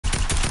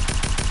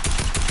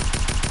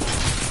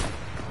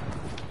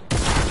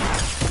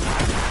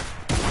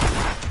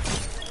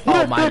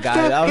my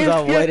god, that was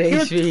on 1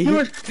 HP.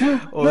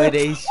 1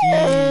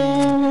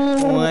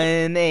 HP.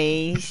 1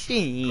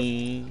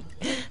 HP.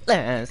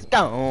 Let's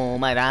go,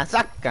 my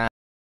sucker.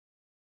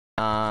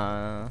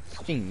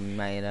 Stream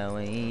right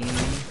away.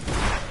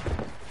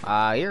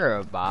 You're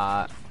a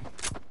bot.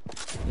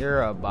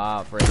 You're a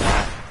bot for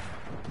that.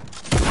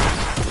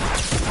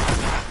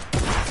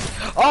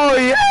 Oh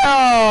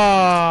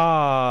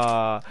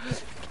yeah!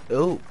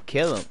 Ooh,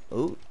 kill him.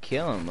 Ooh,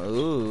 kill him.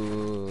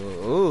 Ooh,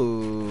 ooh.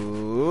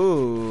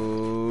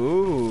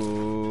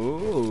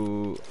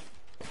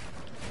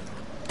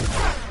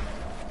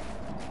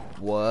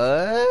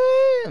 What?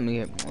 Let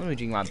me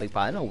drink my big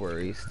pot. No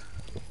worries.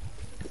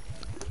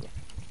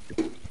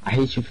 I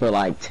hate you for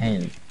like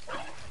 10.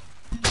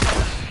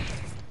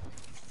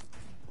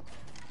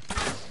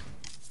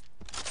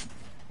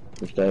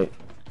 Mistake.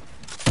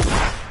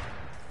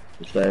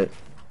 Mistake.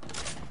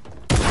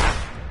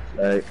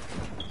 Mistake.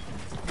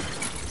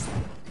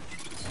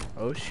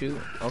 Oh shoot.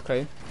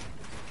 Okay.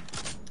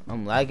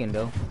 I'm lagging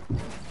though.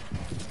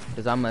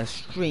 Cause I'm a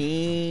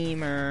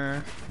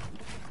streamer.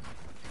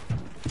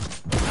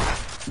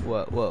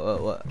 What?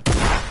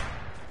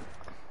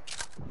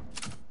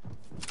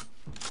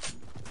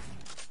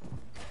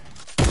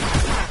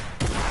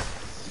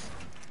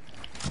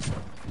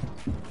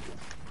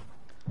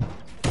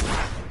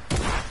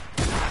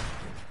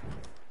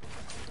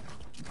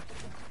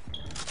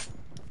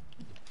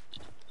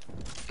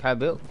 Can I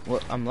build?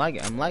 What? I'm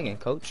lagging,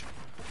 coach.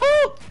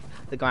 Oh!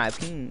 Look at my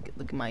ping.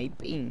 Look at my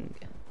ping.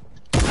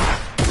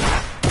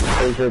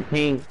 Where's your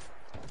ping?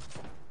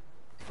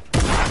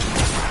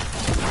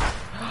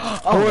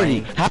 Oh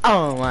my.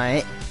 Oh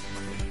my.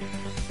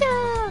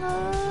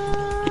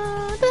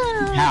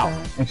 How?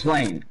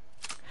 Explain.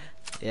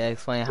 Yeah,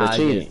 explain how I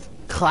cheating. just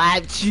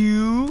clapped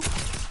you.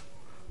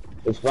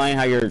 Explain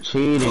how you're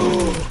cheating.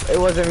 It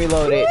wasn't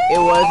reloaded. It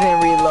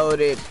wasn't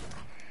reloaded.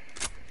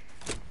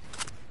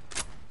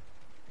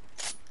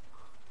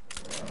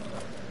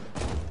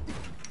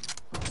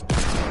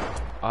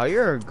 Oh,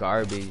 you're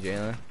garbage,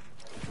 Jalen.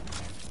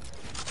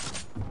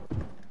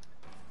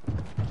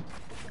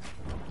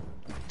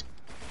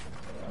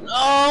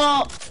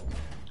 No!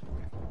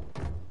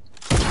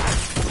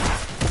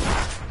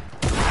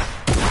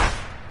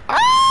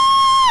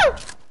 Ah!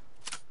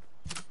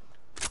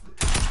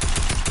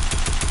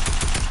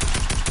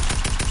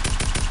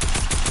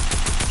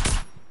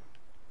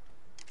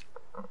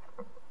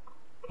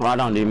 Right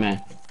on,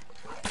 D-man.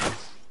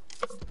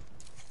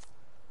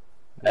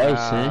 Hey,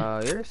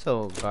 Wow, you're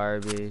so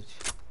garbage.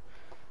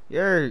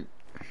 You're...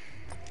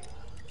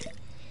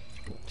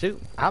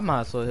 Shoot, I might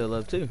as well heal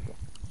up too.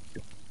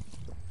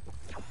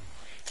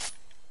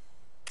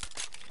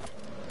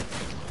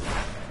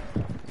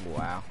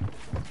 Wow.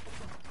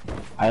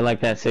 I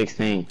like that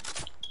 16.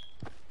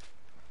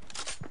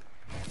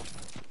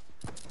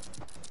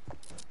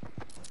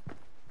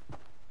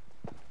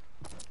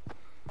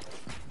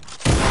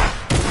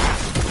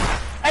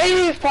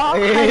 Hey, fuck!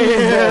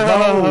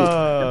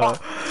 Yeah.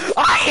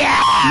 Oh yeah!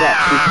 No,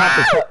 it's not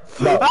the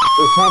no,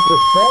 it's not the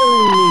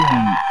same.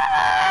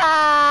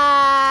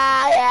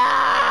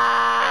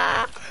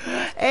 Yeah.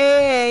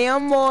 Hey,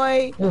 young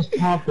boy. This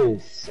pump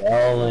is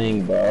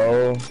selling,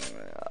 bro.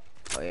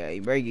 Oh yeah,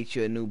 you better get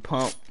you a new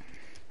pump.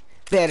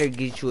 Better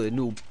get you a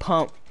new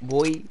pump,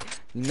 boy.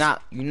 You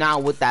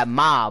not with that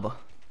mob.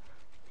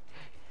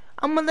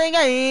 I'm a thing,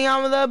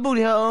 I'm a little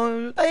booty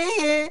hole.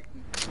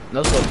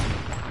 No sir.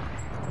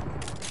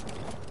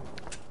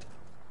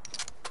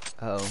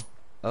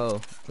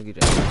 Oh, look at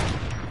that.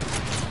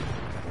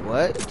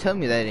 What? Tell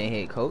me that didn't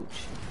hit, coach.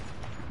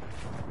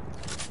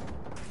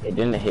 It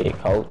didn't hit,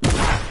 coach.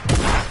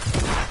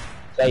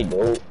 Say,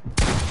 dude.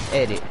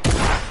 Edit.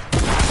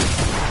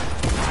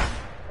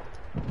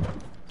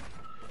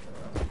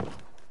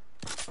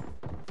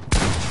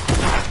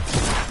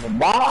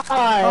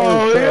 Bye.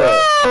 Oh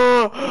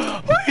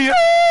yeah!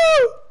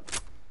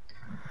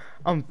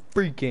 I'm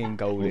freaking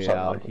golden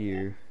out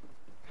here.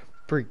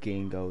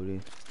 Freaking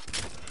golden.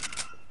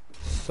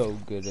 So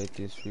good at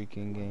this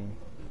freaking game.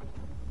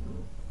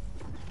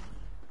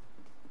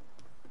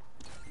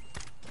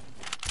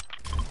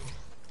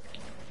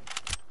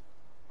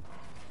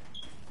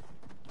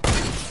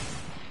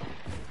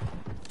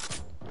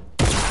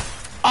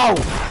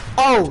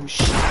 Oh,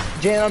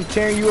 Jan, I'm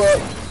tearing you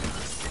up.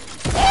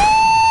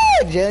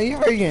 Jan, you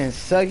freaking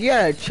suck. You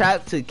got a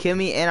trap to kill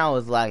me, and I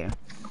was lagging.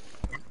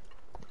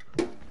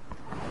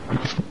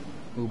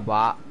 Ooh,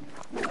 bot.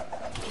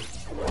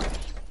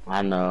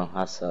 I know,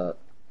 I suck.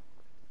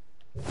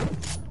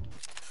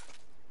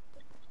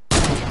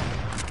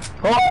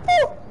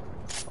 Oh!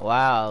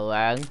 Wow,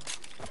 lag.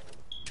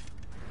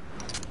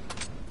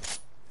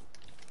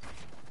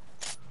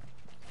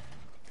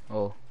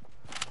 Oh.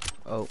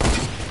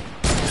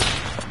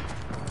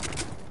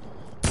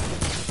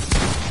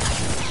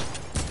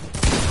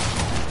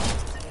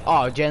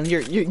 Oh, Jen,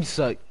 you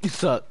suck. You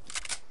suck.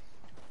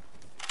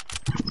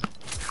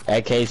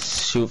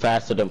 AKs shoot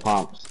faster than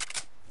pumps.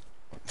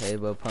 Okay,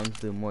 but pumps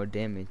do more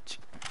damage.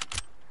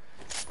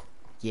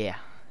 Yeah.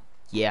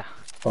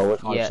 Oh,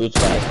 which one shoots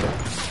faster?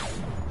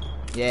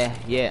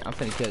 Yeah, I'm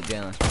finna kill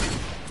Jalen.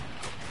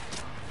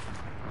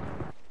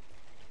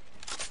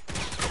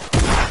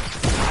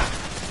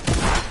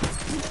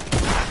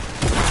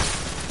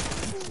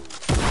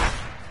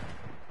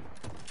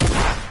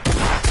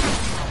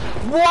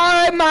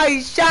 Why my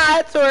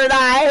shots are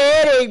not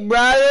hitting,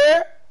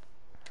 brother?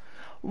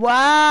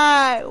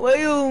 Why? What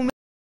do you mean?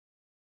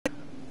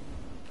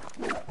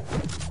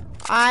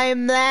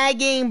 I'm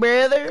lagging,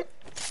 brother.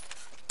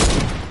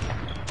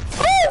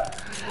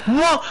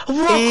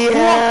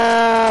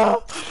 Yeah,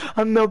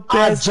 I'm the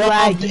best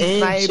laggy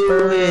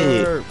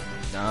sniper.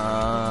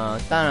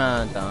 Dun,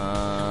 dun,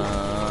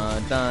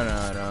 dun, dun,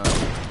 dun, dun.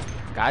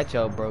 Got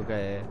your broke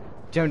ass.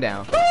 Jump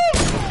down.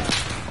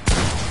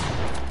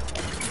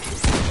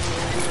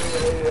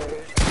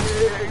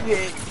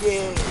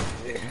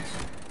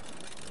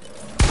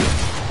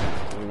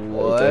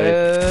 What?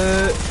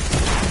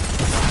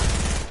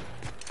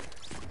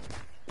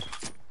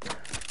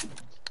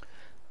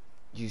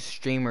 You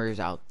streamers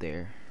out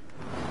there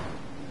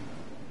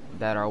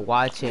that are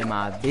watching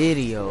my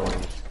videos,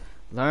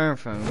 learn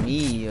from me,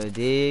 you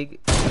dig?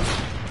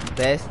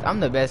 I'm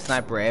the best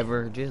sniper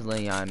ever. Just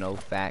letting y'all know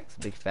facts,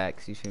 big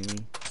facts, you feel me?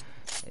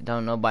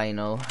 Don't nobody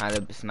know how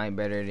to snipe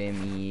better than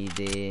me, you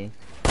dig?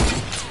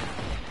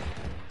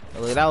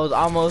 Look, that was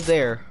almost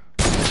there.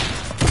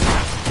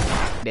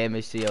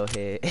 Damage to your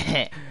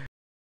head.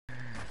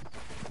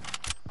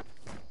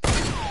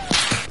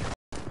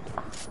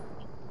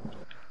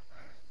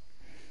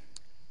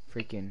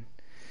 Freaking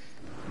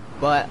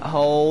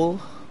butthole.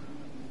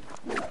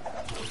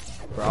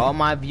 For all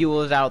my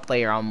viewers out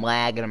there, I'm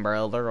lagging,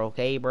 brother.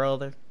 Okay,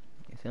 brother?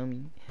 You feel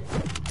me?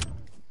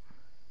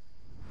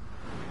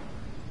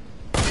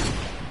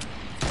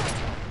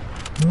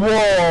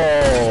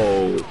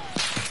 Whoa!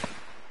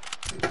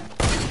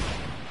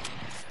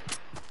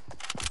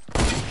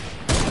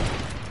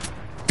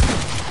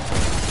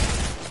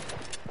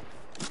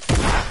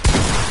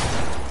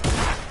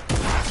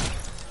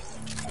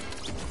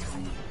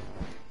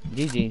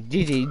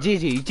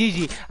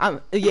 GG. I'm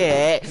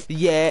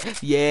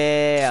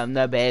I'm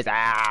the best.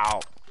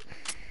 Ow.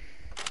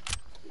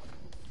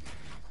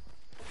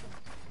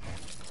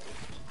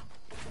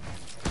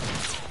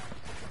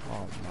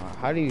 Oh my,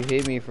 how do you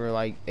hit me for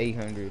like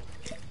 800?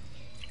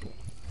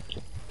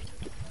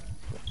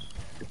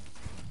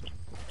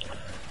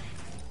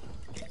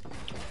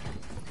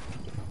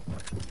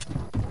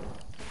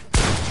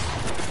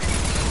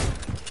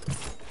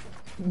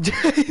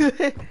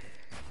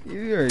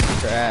 You're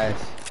trash.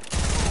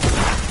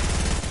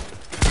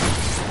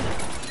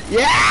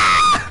 Yeah!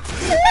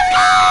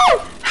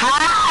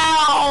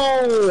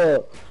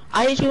 How?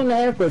 I hit you in the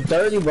head for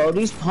 30, bro.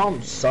 These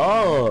pumps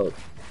suck.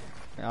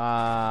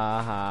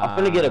 I'm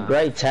finna get a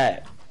great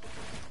tap.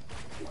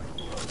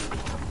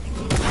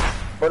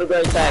 Put a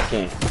great tap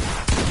in.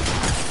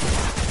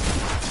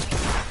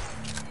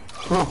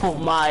 Oh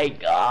my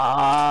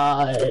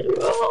god,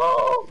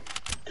 bro.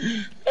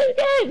 This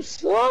game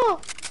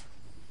sucks.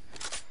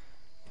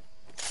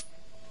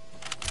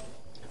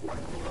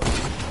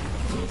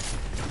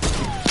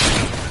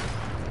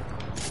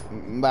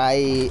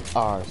 Bye.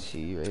 Oh,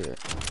 she right here.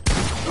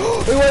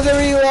 It wasn't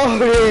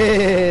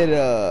reloaded.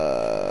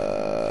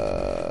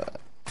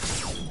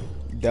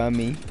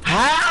 Dummy.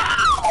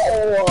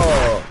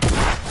 How?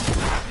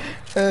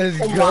 Let's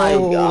go. My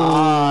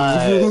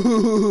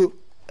god.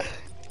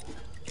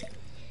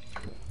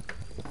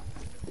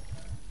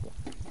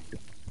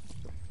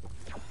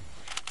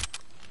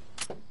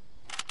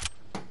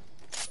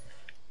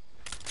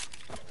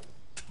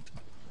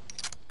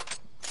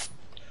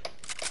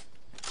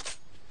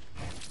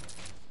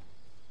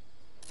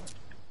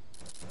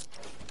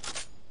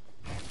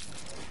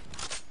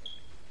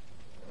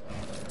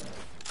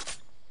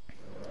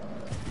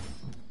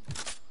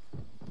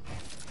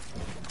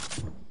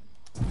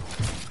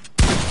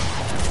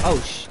 Oh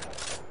sh.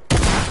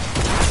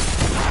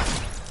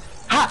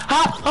 Oh my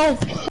god.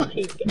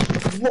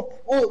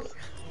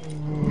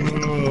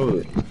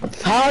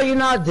 How are you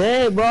not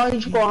dead, bro? I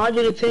hit you for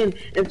 110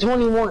 and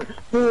 21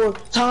 4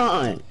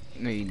 times.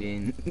 No, you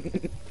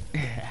didn't.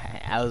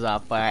 I was on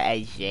fire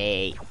as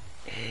shit.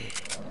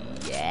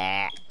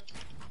 Yeah,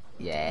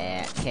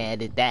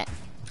 can't do that.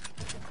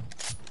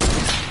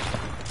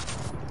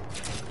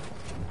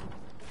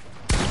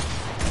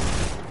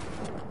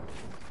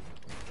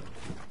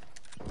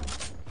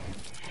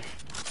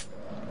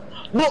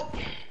 Look.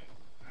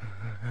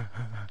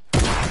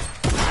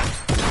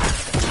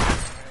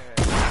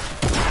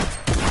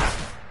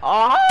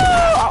 Oh!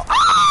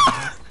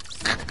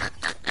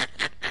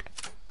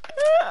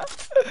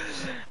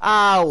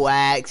 Ah,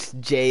 wax,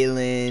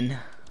 Jalen.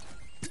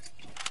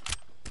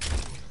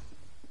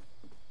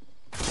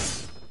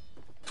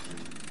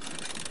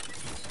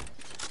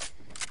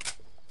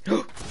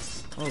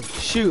 Oh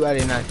shoot! I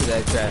did not see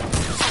that trap.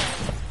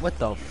 What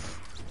the?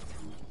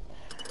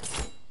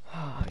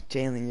 Oh,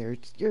 Jalen,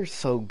 you're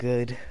so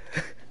good.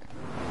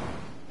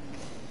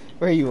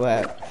 Where you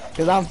at?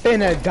 Cause I'm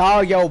finna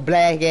dog your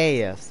black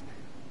ass.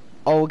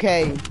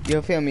 Okay,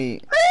 you feel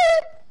me?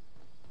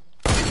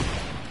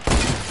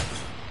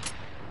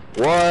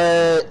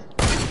 What?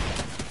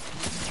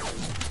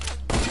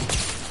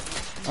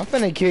 I'm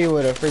finna kill you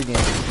with a freaking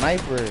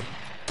sniper.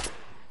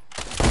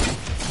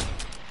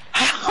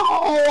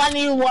 Oh, I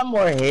need one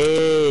more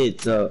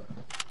hit.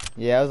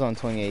 Yeah, I was on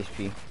 20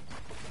 HP.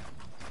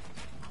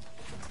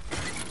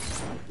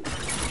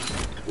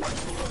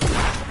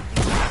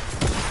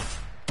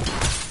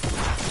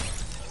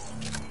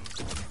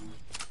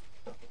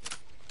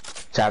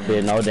 Chop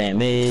did no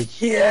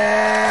damage.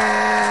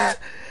 Yeah,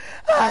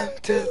 I'm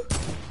too.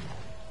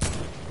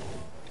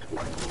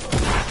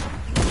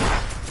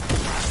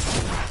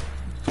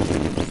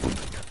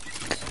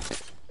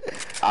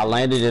 I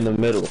landed in the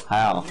middle.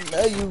 How?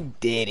 No, you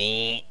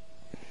didn't.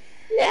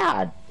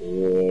 Yeah, I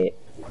did.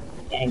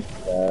 Thank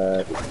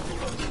God.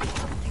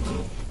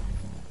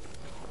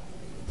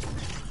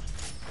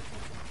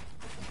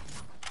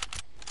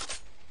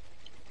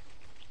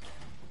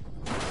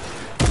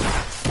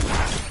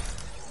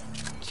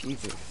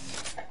 Jesus.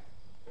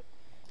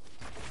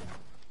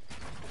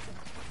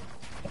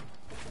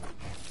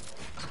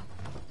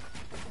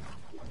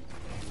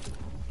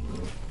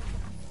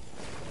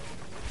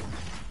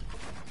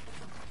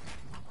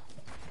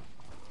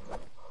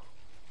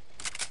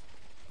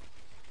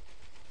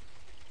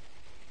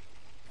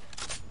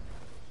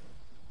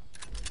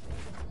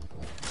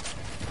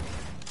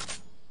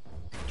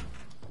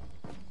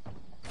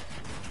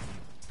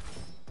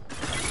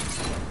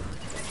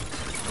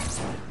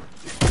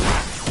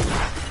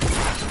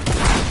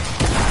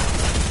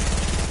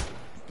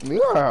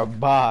 You are a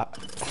bot.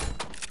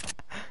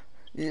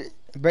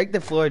 Break the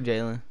floor,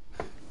 Jalen.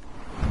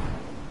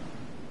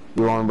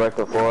 You want to break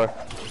the floor?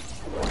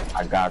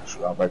 I got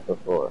you. I'll break the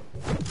floor.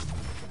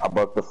 I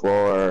broke the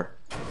floor.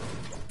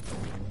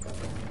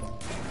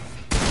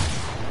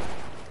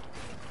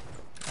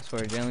 I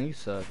swear, Jalen, you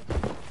suck.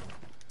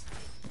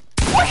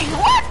 Wait,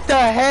 what the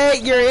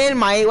heck? You're in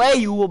my way,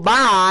 you a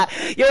bot.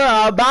 You're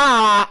a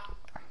bot.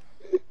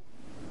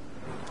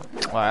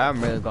 Alright,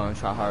 I'm really gonna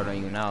try hard on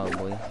you now,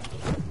 boy.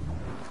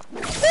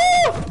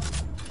 Woo!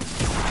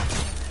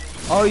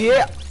 Oh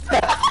yeah.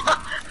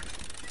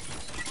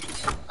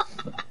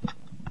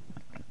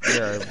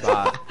 You're a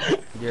bot.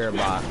 You're a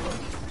bot.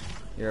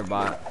 You're a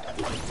bot.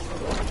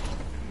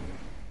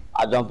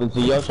 I jump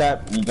into your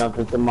trap, you jump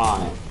into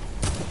mine.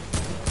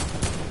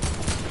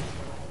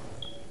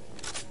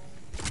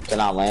 Can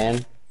I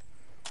land?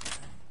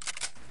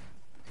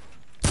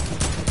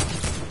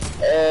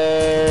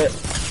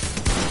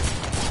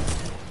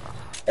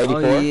 84?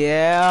 Oh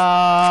yeah.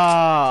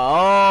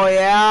 Oh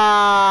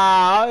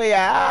yeah. Oh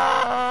yeah.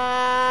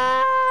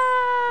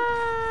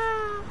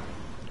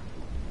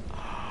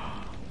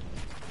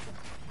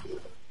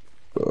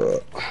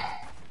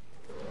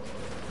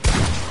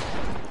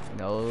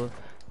 No,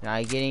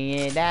 not getting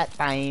it that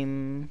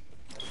time.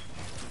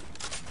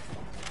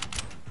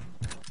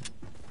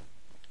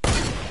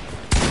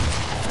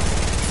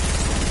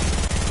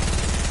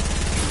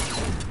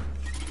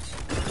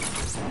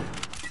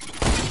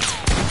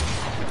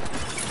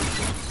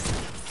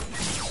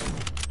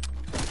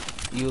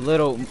 You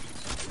little. No!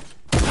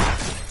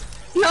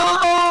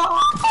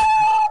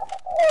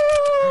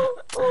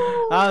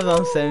 I was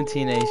on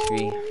 17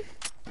 HP.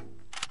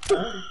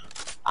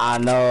 I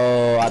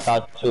know, I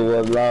thought you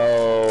were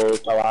low,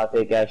 so I'll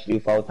take actually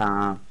 4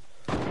 times.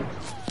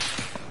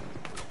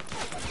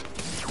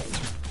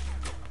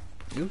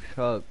 You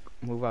suck.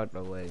 Move out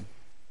the way.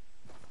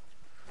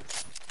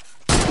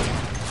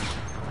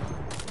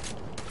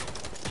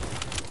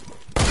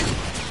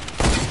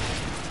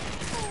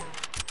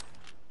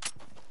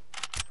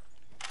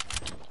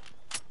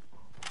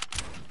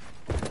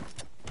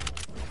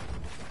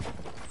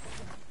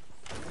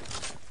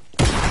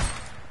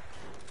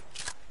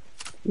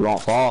 You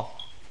won't fall.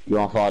 You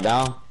won't fall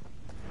down.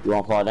 You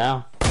won't fall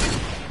down.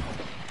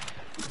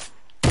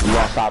 You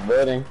won't stop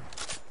building.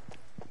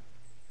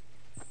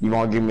 You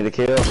won't give me the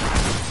kill.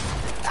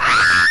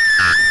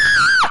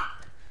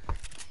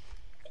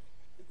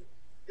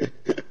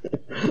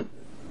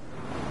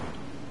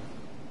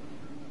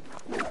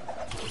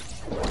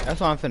 That's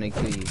why I'm finna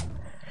kill you.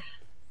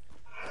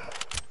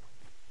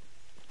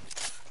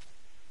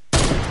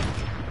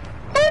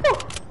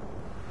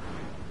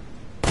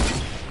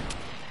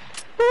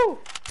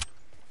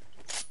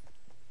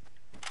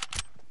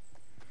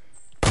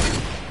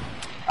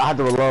 I had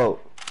to reload.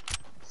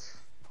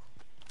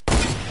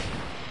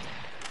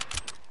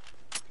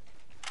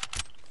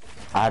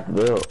 I had to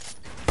build.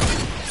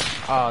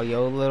 Oh,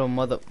 yo, little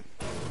mother.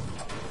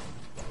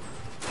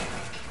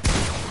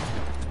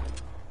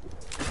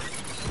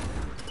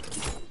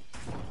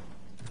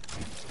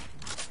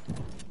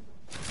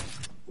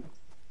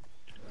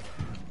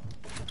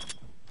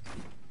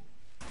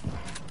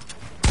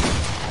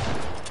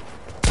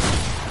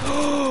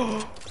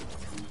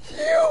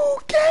 You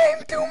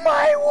came to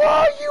my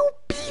wall, you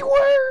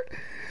B-word.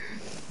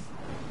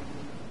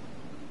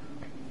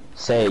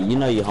 Say it, you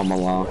know you're home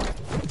alone.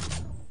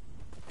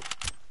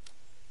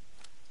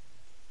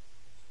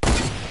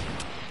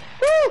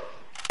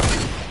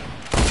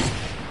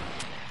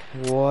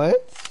 What?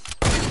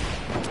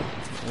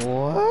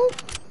 What?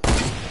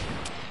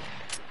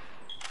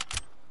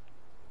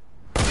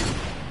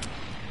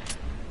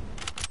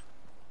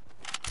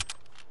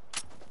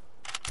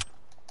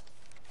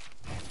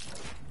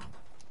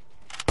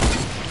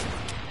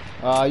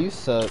 Aw, you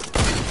suck.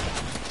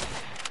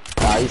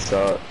 Nah, you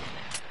suck.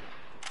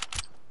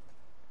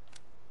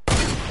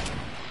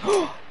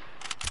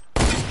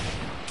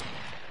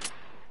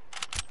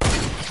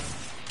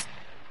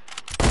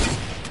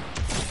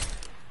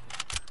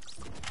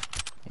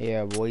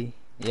 Yeah, boy.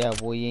 Yeah,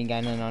 boy, you ain't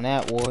got nothing on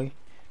that, boy.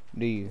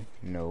 Do you?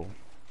 No.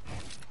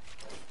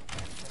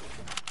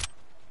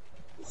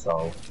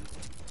 So.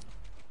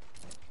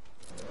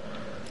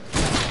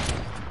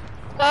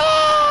 Oh,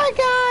 I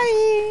got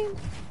him.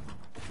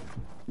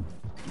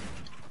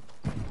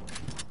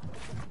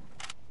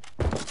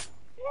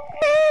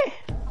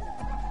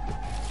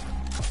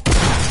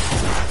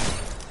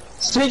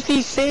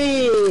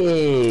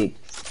 66!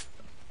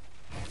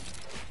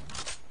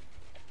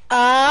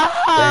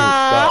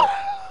 Ah!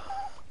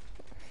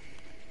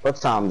 What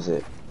time is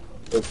it?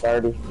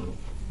 6:30?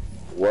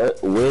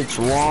 What? Which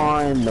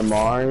one? The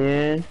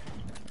Marion?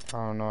 I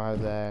don't know how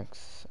to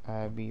ask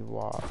Abby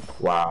Watt.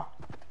 Wow.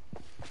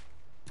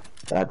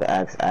 I have to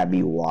ask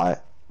Abby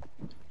Watt.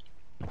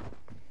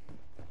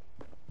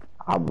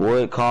 I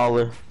would call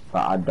her,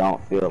 but I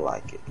don't feel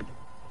like it.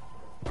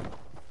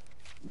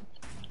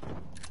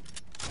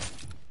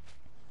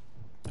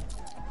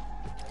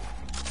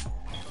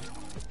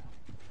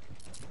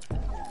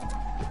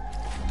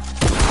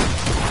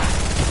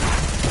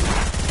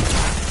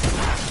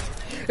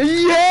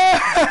 Yeah!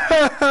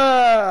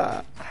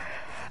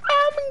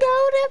 I'm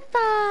gonna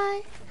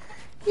fight.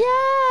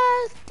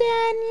 Yes,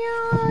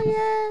 Daniel,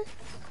 yes.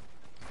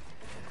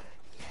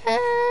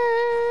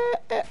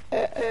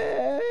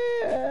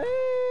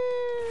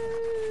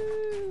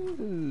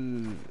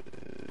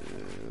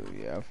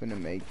 Yeah, I'm finna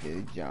make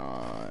this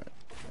John.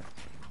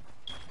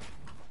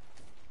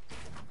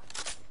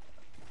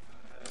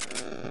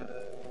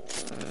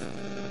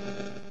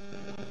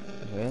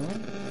 Really?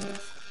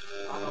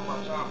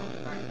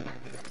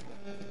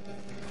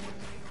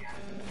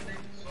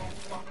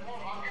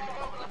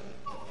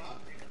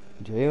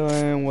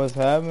 Jalen, what's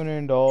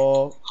happening,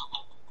 dog?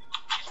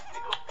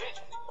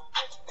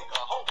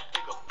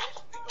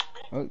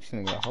 Oh, this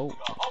nigga hope.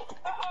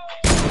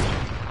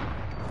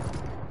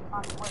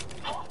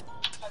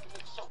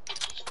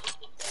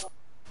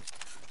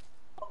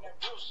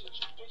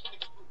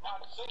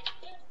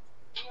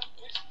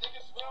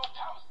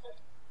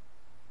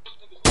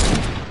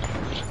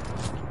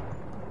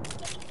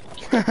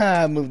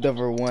 I moved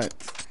over once.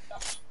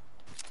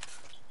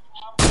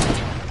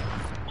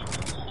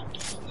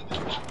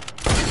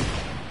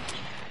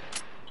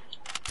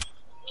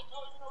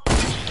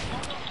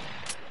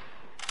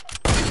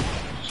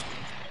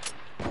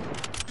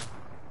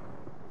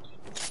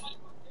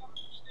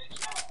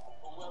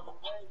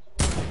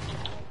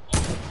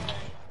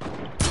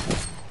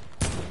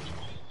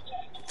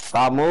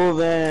 Stop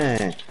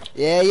moving!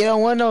 Yeah, you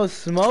don't want no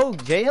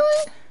smoke, Jalen?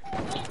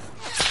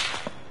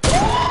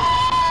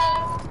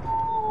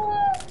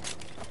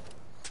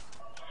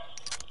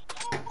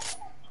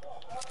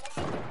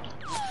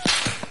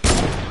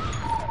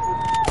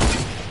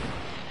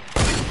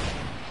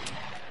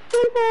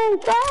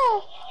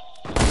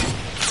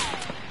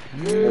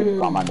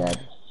 Call my dad.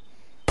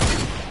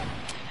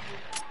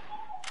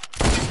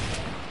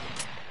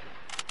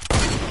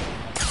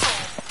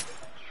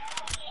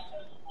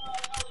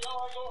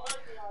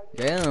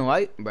 Jalen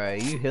White, bro,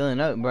 you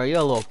healing up, bro. You're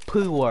a little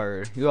P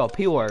word. You're a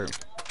P word.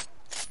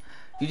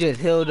 You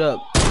just healed up.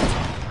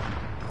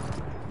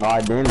 No,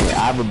 I didn't.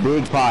 I have a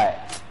big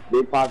pot.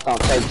 Big pots don't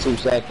take 2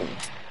 seconds.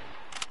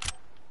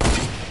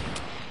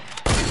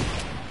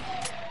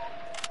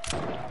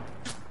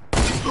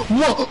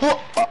 Whoa!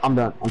 I'm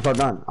done. I'm so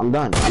done. I'm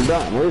done. I'm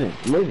done. I'm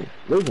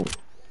leaving.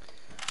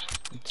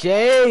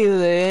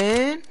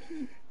 Jalen.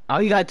 Oh,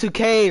 you got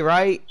 2K,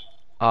 right?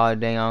 Oh,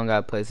 dang, I don't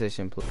got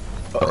PlayStation Plus.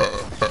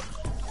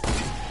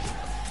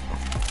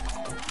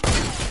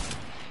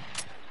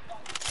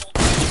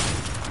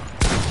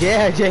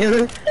 Yeah,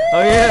 Jalen.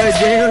 Oh, yeah,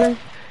 Jalen.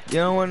 You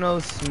don't want no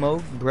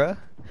smoke, bruh.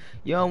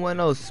 You don't want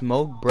no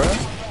smoke, bruh.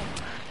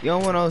 You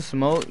don't want no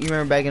smoke. You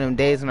remember back in them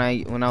days when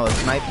I was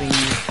sniping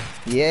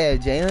you? Yeah,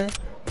 Jalen.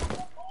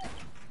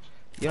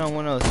 You don't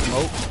want no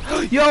smoke.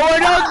 You don't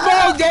want no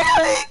smoke,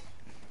 Jalen.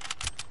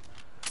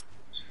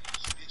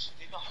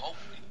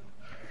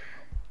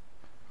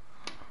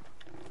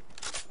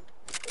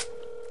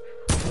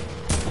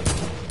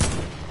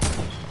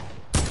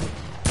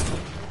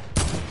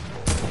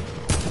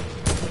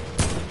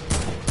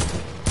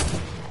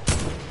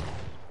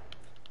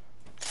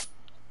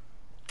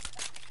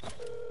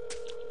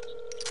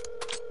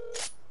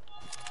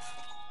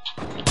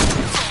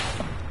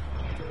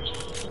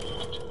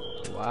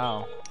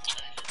 Wow.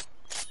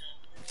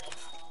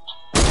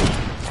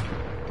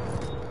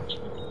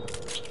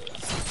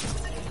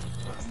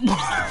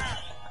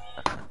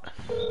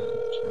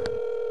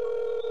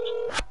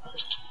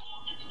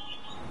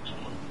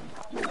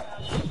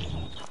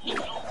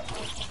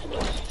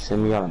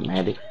 Send me out a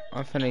medic.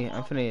 I'm finna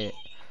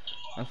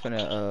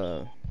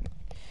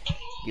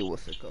get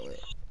what's it called.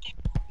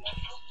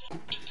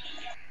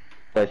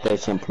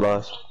 PlayStation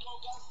Plus.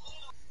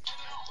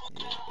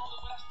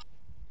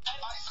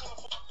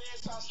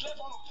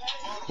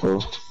 Oh.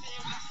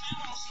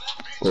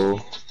 Oh.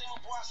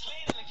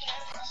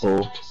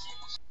 Oh.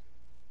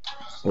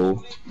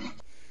 Oh.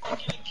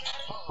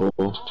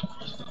 Oh.